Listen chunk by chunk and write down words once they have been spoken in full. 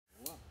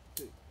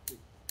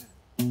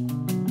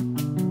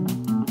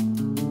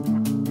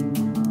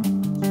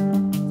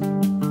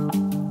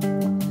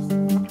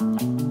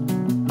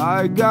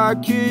I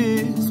got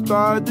kissed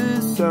by the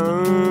sun.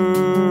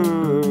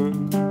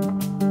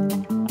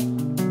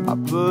 I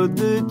put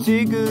the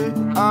trigger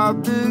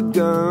of the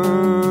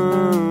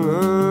gun.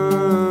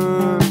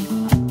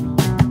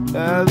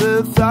 Yeah,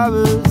 the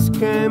flowers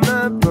came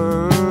at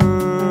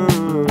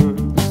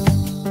once,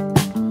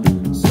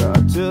 so I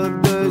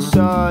took the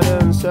shot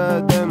and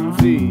set them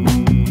free.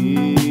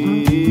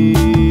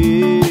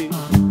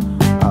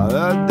 I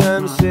heard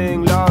them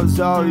sing, love's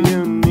all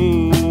you need.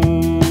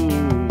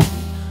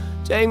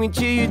 Take me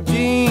to your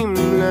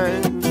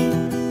dreamland,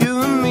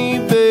 you and me,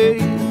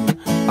 babe.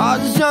 I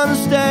just wanna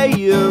stay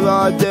here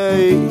all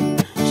day.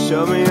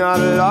 Show me how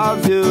to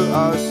love you,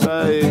 I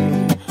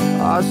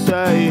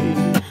say.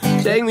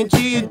 Take me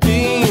to your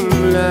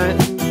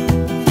dreamland,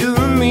 you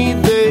and me,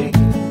 babe.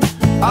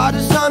 I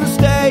just wanna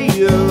stay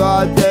here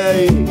all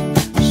day.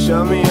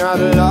 Show me how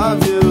to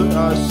love you,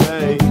 I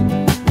say.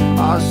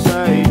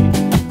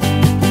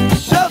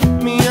 Show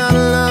me how to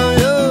love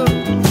you.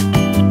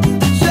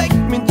 Take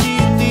me to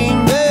your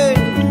dreamland.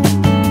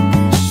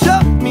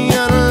 Show me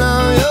how to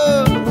love you.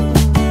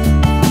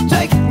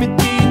 Take me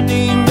to your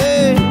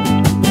dreamland.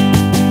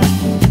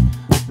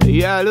 The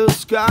yellow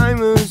sky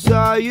moves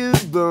all you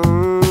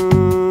bone.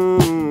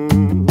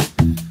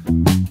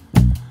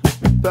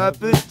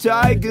 Papa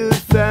tiger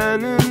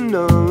fan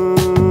unknown.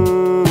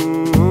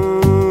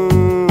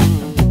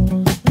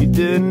 You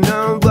didn't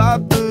know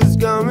what was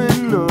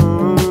going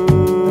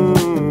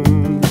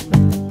on,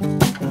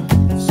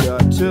 so I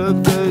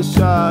took a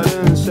shot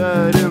and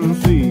set him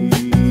free.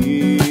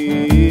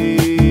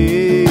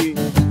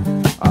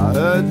 I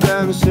heard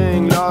them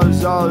sing,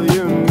 love's all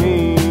you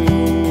need.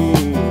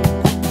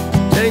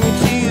 Take me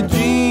to your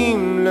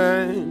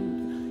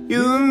dreamland,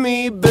 you and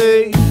me,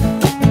 babe.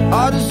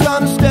 I just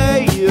wanna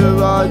stay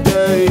here all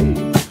day.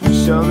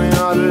 Show me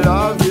how to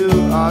love you,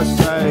 I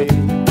say.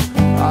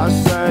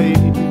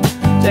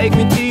 Take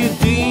me to your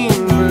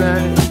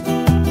dreamland,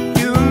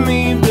 you and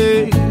me,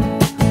 babe.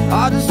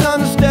 I just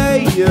wanna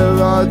stay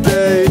here all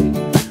day.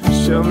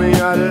 Show me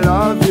how to